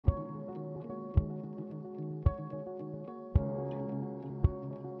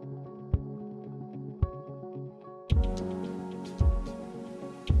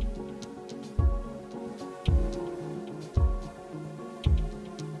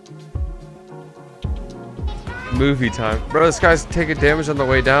Movie time. Bro, this guy's taking damage on the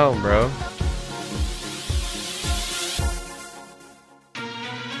way down, bro.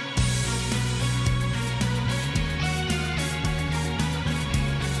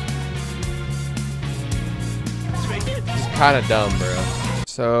 It's kind of dumb, bro.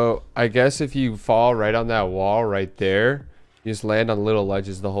 So, I guess if you fall right on that wall right there, you just land on little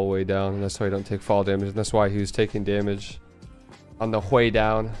ledges the whole way down, and that's why you don't take fall damage, and that's why he was taking damage on the way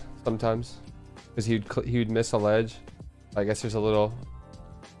down sometimes. Because he would miss a ledge. I guess there's a little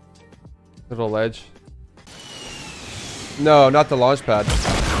ledge. No, not the launch pad.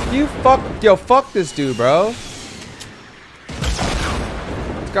 Fuck this dude, bro.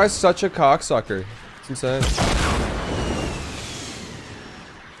 This guy's such a cocksucker. It's insane.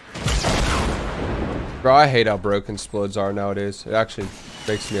 Bro, I hate how broken explodes are nowadays. It actually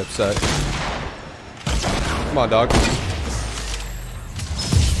makes me upset. Come on, dog.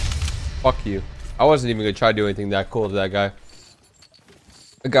 Fuck you. I wasn't even gonna try to do anything that cool to that guy.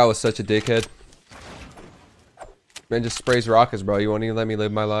 That guy was such a dickhead. Man just sprays rockets, bro. You won't even let me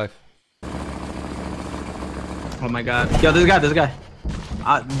live my life. Oh my god. Yo, this guy.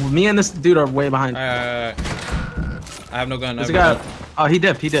 Me and this dude are way behind. I have no gun. This guy. Oh, he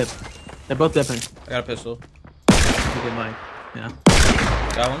dipped. They're both dipping. I got a pistol. He did like, yeah.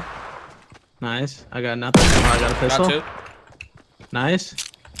 Got one. Nice. I got nothing. Oh, I got a pistol. Got two. Nice.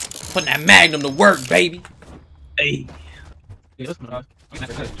 Putting that magnum to work, baby. Hey.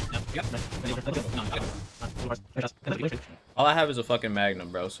 All I have is a fucking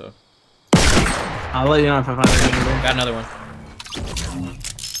magnum, bro, so. I'll let you know if I find anything. Got another one.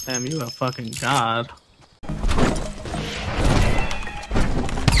 Damn, you a fucking god.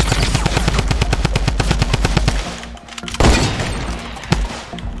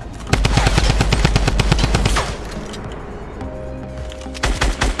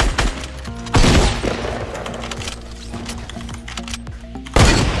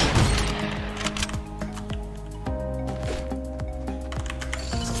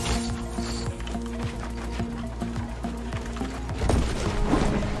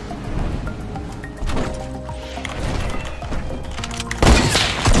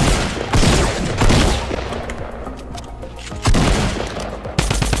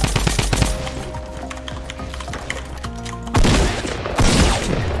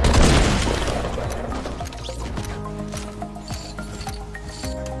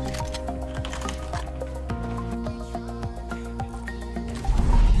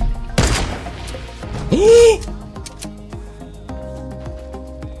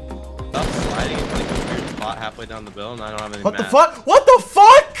 Stop sliding into like a weird spot halfway down the bill, and I don't have any. What the fuck? What the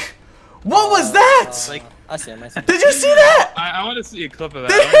fuck? What was that? Like, I see him. Did you see that? I want to see a clip of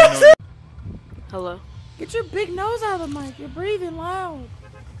that. Hello. Get your big nose out of the mic. You're breathing loud.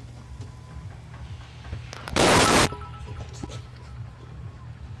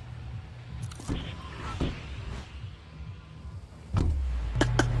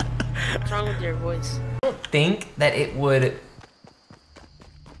 What's wrong with your voice? I don't think that it would.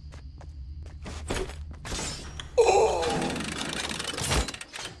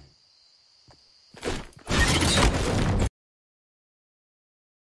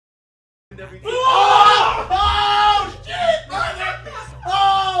 Oh shit, brother!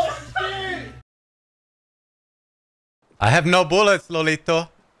 Oh shit! I have no bullets, Lolito.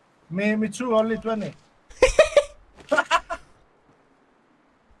 Me too, only 20.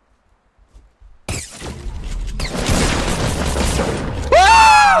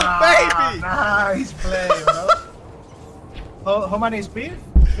 Baby! Nice play, bro. How many speed?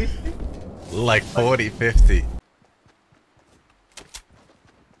 50? Like 40, 50.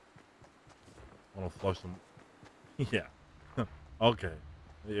 Wanna flush them? Yeah. Okay.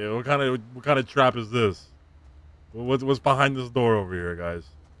 Yeah. What kind of trap is this? What's behind this door over here, guys?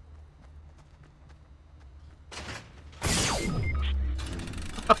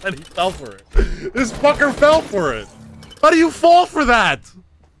 And he fell for it. This fucker fell for it. How do you fall for that?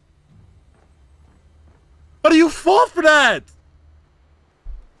 How do you fall for that?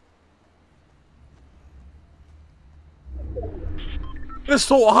 It's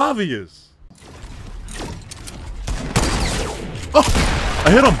so obvious. Oh,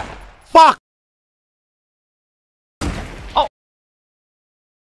 I hit him. Fuck. Oh.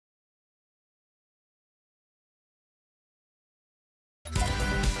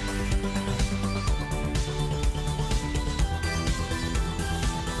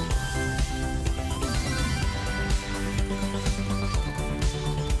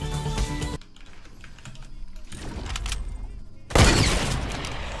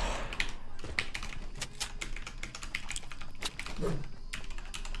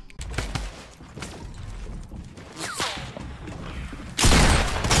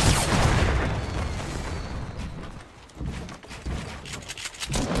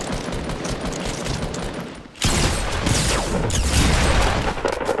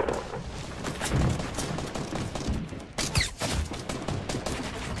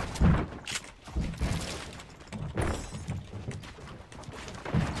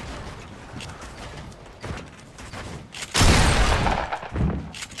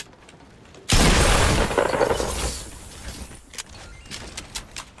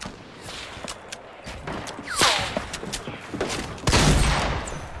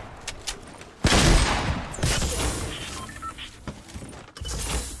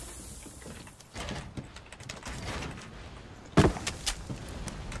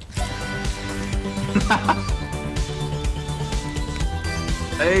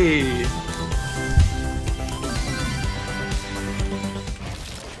 Hey.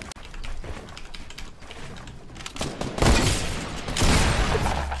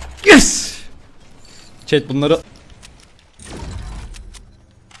 Yes! Chat bunları...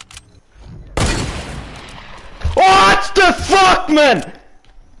 What the fuck, man?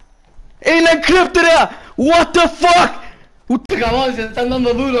 ¡El criptera! What the fuck? Cabrón, se están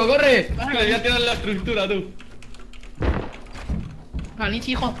dando duro, corre. Ya tiran la estructura, tú.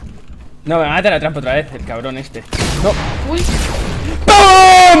 Hijo. No, me mata la trampa otra vez, el cabrón este. No. Uy,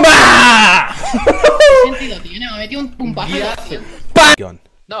 ¡Bomba! ¿qué sentido tiene? Me metí un pumpazo. Gun.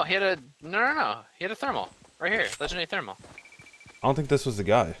 No, he had a no. He had a thermal right here, legendary thermal. I don't think this was the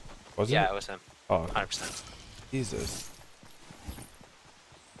guy. Was Yeah, it? it was him. Oh, 100%. Jesus.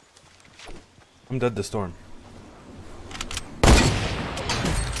 I'm dead to storm.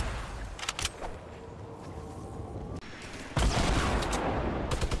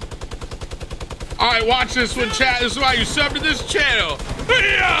 Alright, watch this one, chat. This is why you sub to this channel.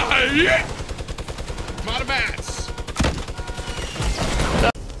 Yeah. Mod mats.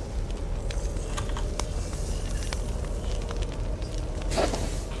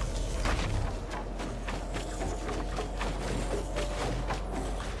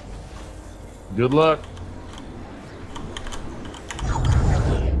 Good luck.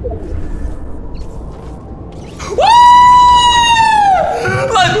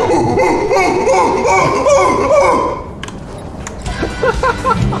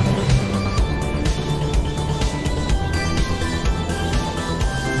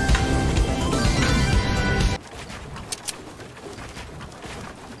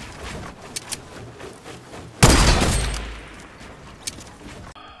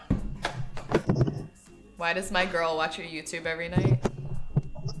 Why does my girl watch your YouTube every night?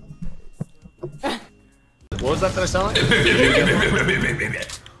 What was that I sound like?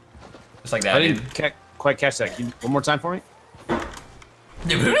 Just like that. I didn't quite catch that. Can you, one more time for me?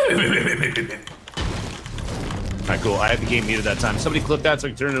 Alright, cool. I had the game muted that time. Somebody clip that so I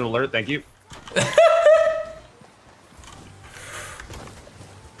can turn it an alert. Thank you.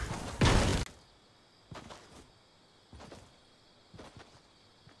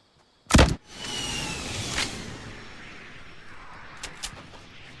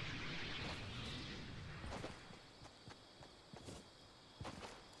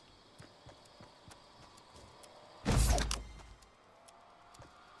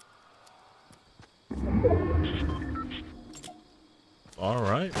 All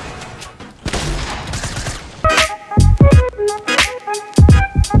right.